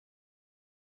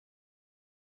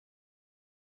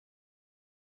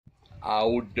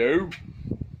How do?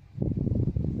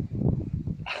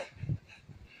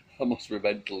 I must be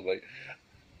mental, mate.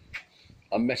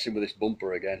 I'm messing with this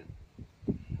bumper again.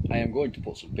 I am going to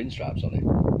put some pinstripes on it.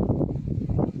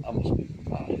 I must be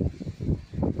mad.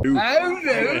 How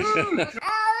do?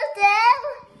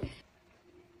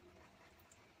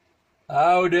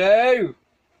 How do?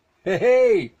 Hey,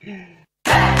 hey.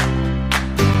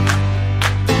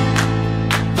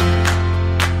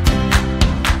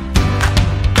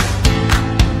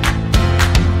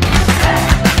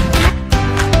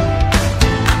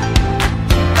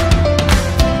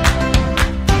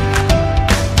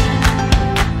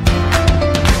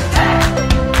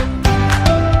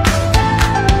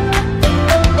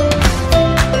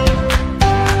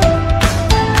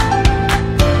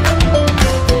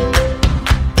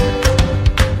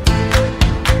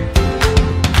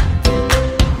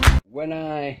 When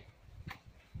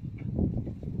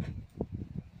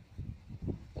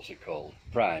what's it called,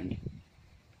 primed,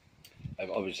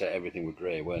 obviously everything was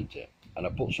grey, weren't it? And I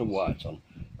put some white on,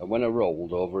 and when I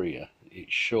rolled over here,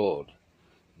 it showed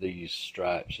these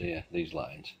stripes here, these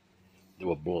lines. They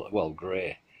were well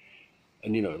grey,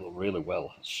 and you know, it looked really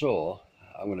well. So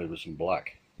I'm going to do some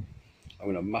black. I'm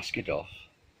going to mask it off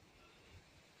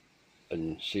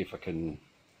and see if I can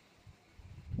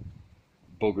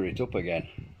bugger it up again.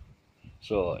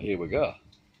 So here we go.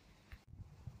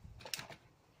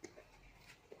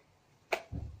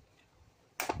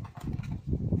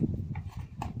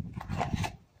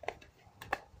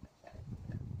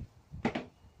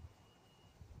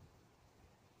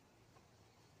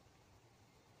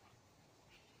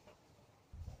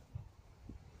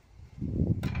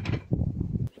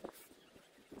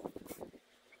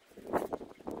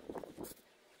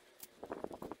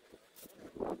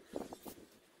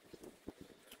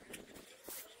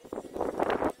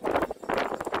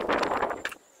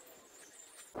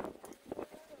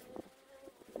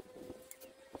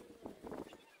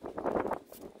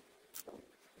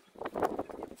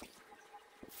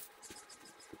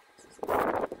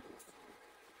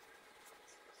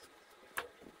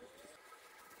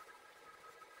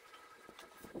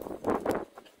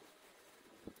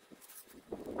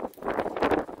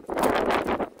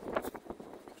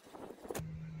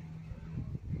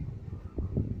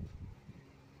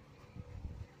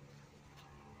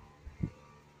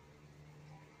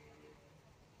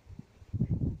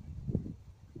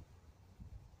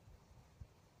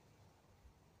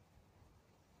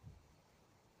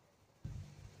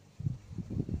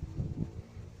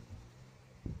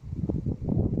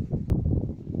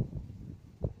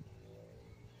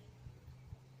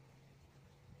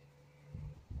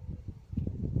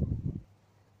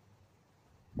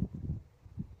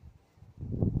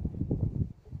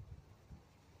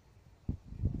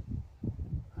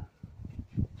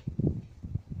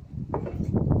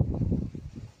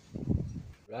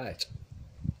 Right,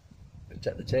 let's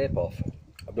take the tape off.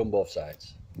 I've done both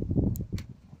sides.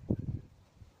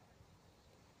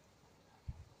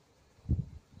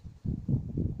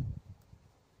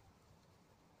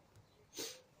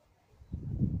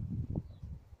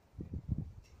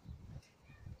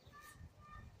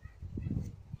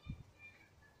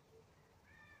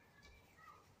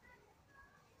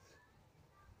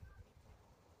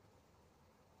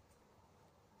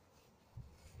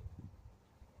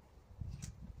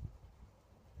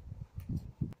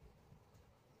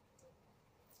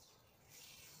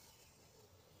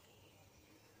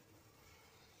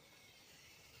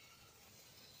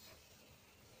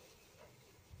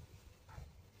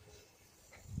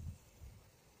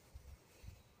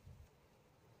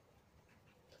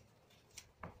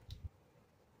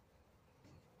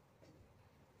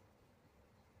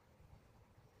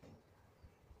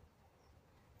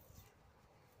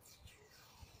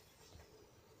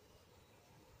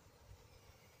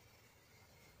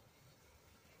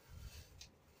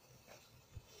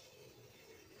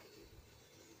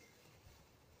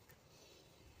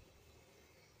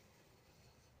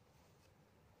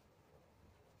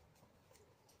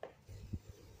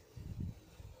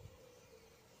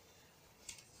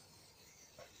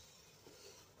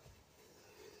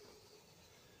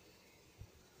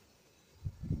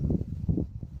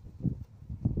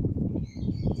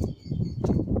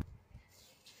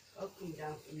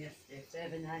 Down from yesterday, so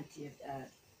over 90 of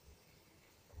that.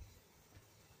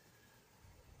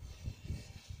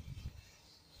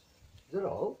 Is that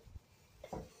all?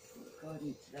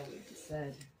 According to what you just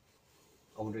said.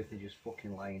 I wonder if they're just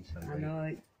fucking lying to me. I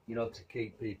know. You know, to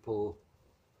keep people...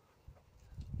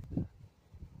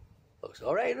 Looks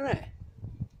alright, doesn't it?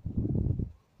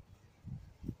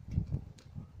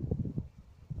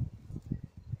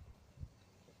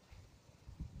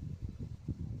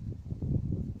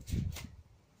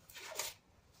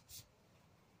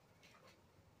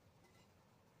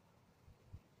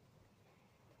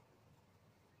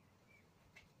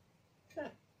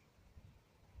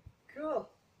 Go.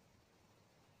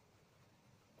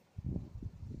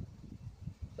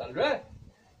 Sandra,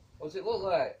 what's it look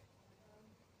like?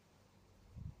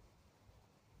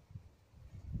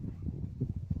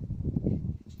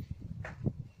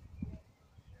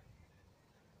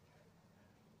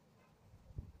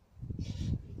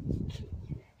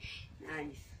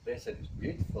 Nice. They said it's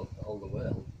beautiful for all the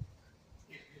world.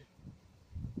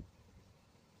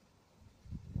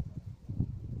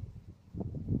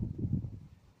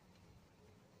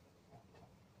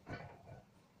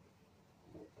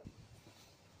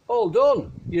 All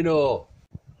done, you know.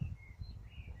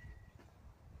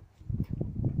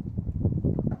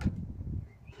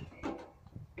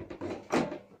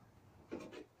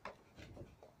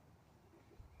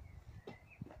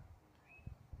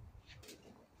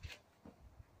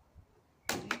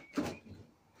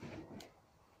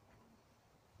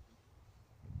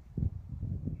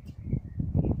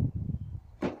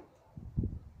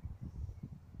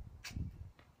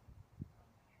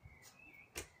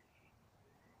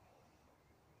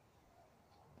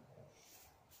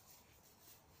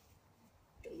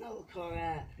 Doesn't that look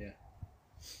alright? Yeah.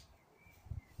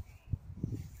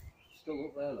 Still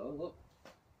up there though, look.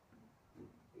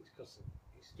 It's because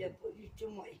it's Yeah, but you've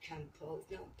done what you can, Paul.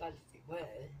 It's not as bad as it were.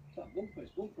 that bumper,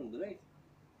 it's bumper underneath.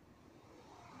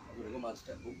 I'm gonna go mad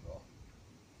step bumper off.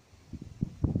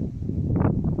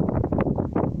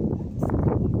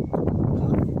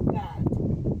 Bad.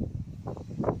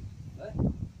 Eh?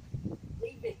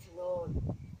 Leave it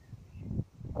alone.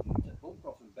 Step bumper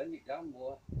off and bend it down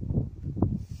more.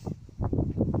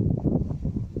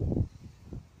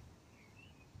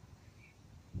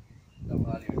 Don't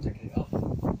mind even taking it off.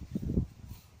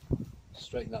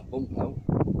 Straighten that bump out.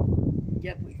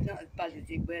 Yeah, but it's not as bad as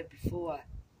it were before.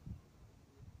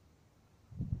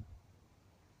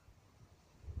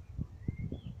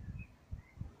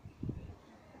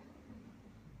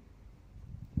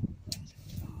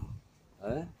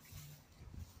 Eh?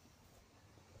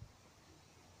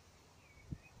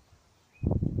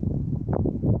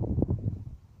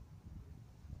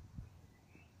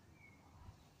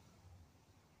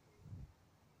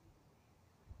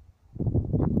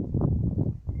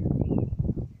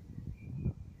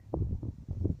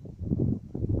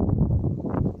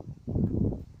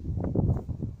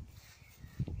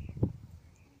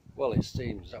 Well, it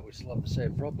seems that we still have the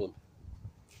same problem.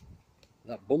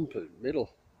 That bumper middle,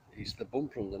 it's the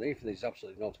bumper underneath and there's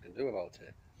absolutely nothing you can do about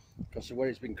it. Because of where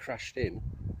it's been crashed in.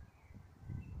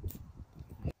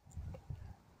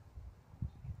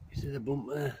 You see the bump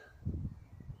there?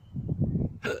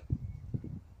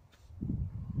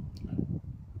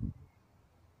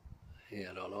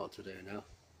 Yeah, I don't know what to do now.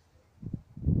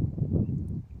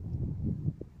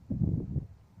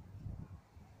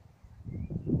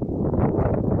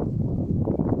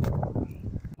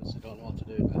 I don't know what to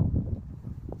do now.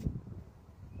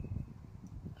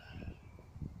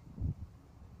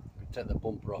 Could take the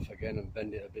bumper off again and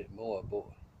bend it a bit more, but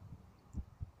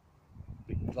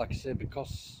like I say,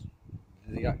 because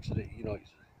the accident, you know,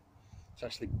 it's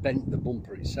actually bent the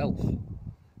bumper itself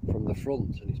from the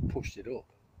front and it's pushed it up.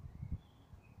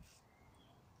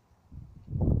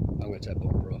 I'm going to take the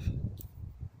bumper off.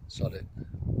 Sod it.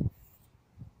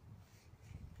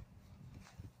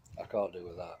 I can't do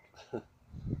with that.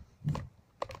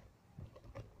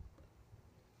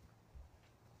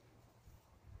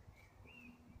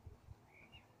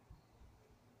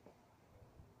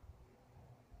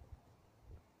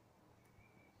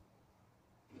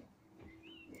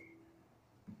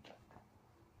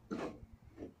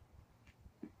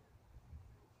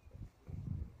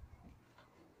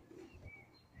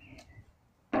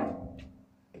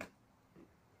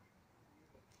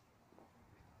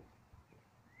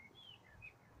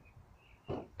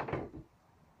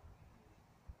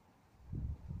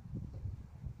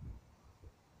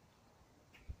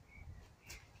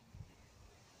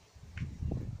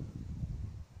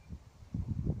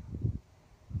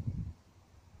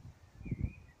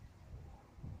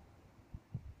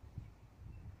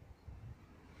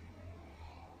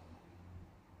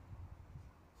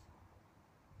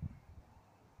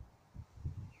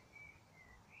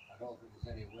 I don't think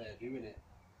there's any way of doing it.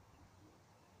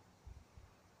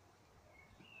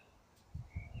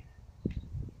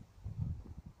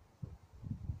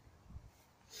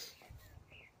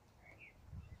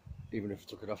 Even if I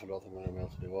took it off, I don't think I'm going to be able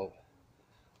to do it.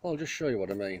 I'll just show you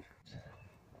what I mean.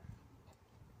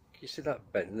 Can you see that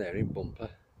bend there in bumper?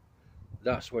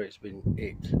 That's where it's been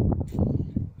hit.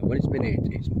 And when it's been hit,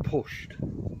 it's pushed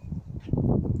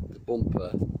the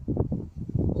bumper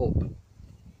up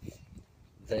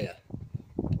there.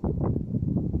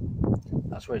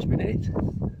 That's where it's been hit.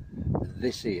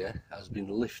 this here has been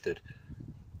lifted,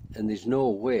 and there's no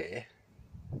way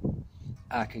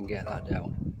I can get that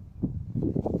down.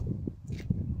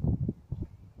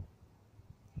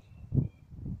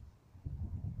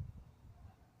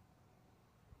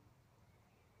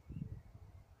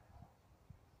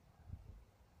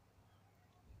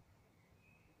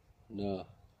 No.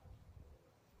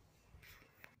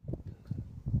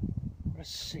 What a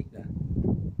sickener.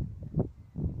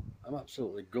 I'm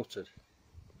absolutely gutted.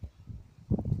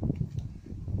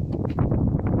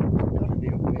 Gotta be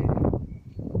a way.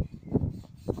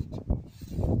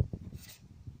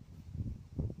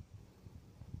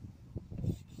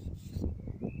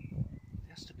 There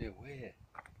has to be a way.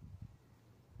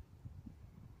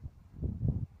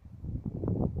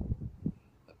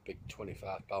 A big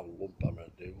 25-pound lump hammer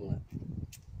would do, wouldn't it?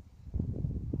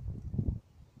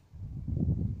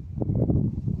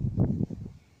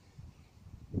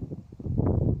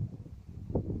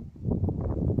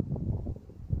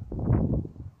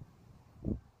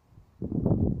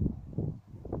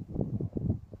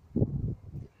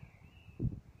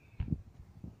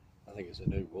 I think it's a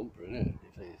new bumper, isn't it?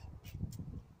 If it is.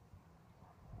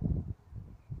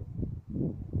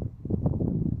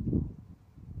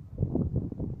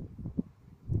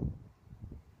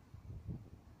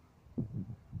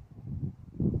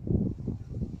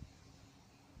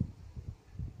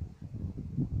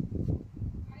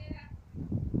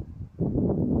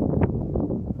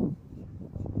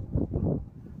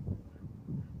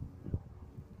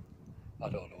 I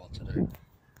don't know what to do.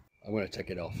 I'm going to take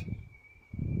it off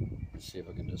and see if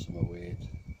I can do something with it.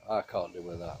 I can't do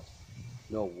with that.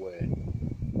 No way.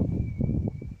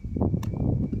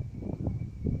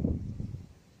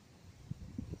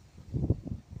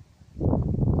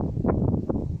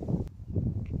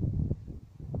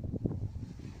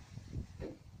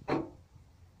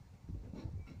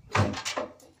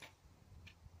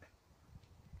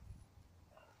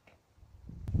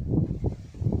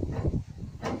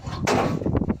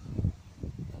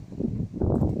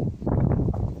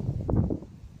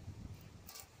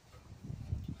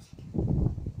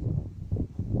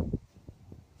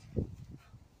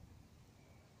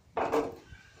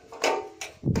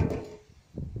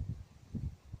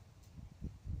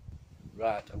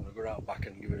 Right, I'm going to go out back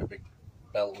and give it a big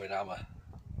belt with hammer.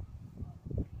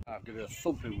 I'll give it a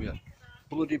thumping with a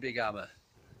bloody big hammer.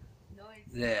 No,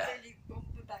 it's There. really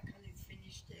bumper back and it's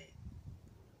finished it.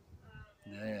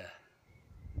 There.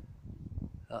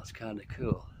 That's kind of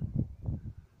cool.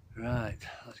 Right,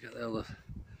 let's get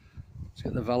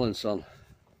the valance on.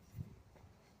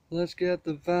 Let's get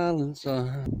the valance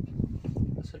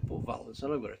on. I said put valance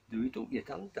on, I've got to do it up yet,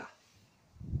 haven't I?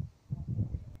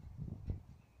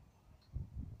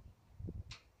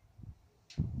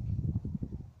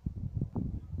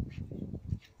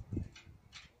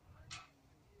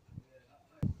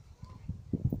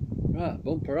 Right,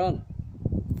 bumper on.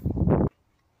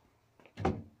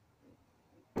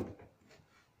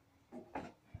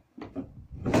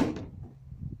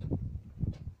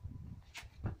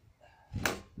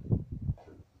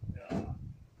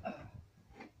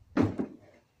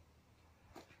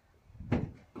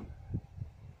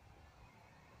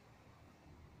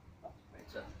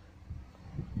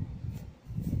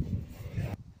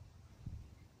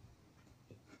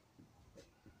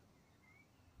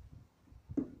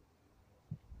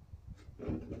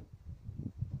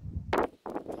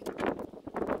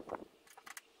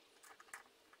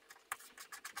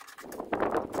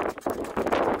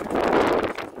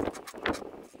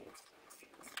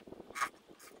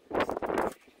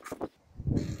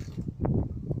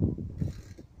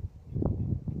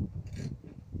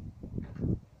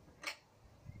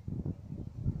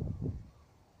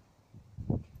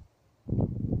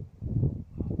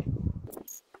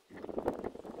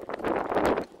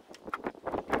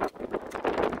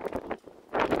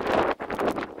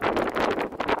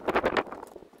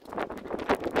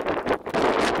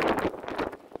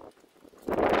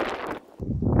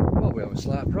 We have a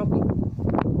slight problem.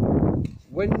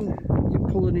 When you're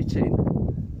pulling it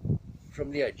in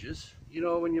from the edges, you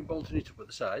know, when you're bolting it up at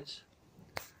the sides,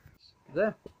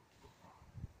 there.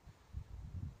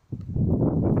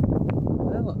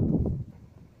 There, look.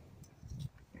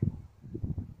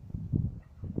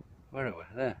 Where are we?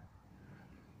 There.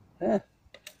 There.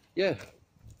 Yeah.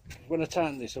 When I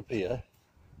tightened this up here,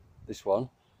 this one,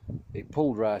 it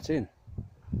pulled right in,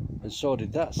 and so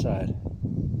did that side.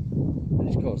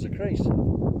 It's caused a crease.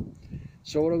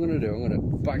 So what I'm going to do, I'm going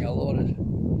to bang a load of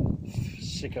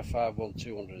Sika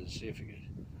 51200 and see if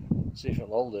it'll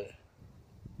hold it.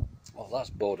 Oh, that's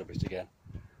bored a bit again.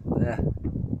 There.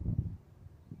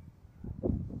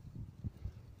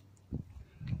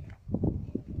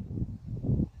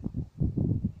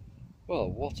 Oh,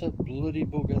 what a bloody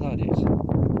bugger that is.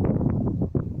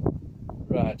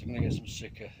 Right, I'm going to get some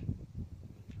sticker.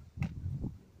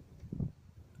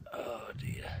 Oh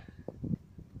dear.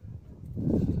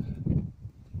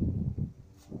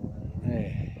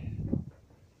 Hey.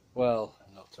 Well,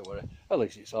 not to worry. At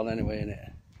least it's on anyway,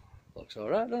 innit? Looks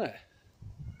alright, doesn't it?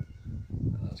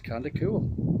 That's kind of cool.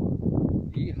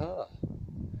 Yeehaw.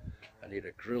 I need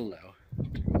a grill now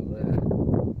to go there.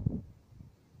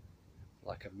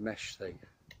 Like a mesh thing.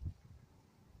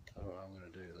 I don't know how I'm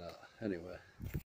going to do that. Anyway.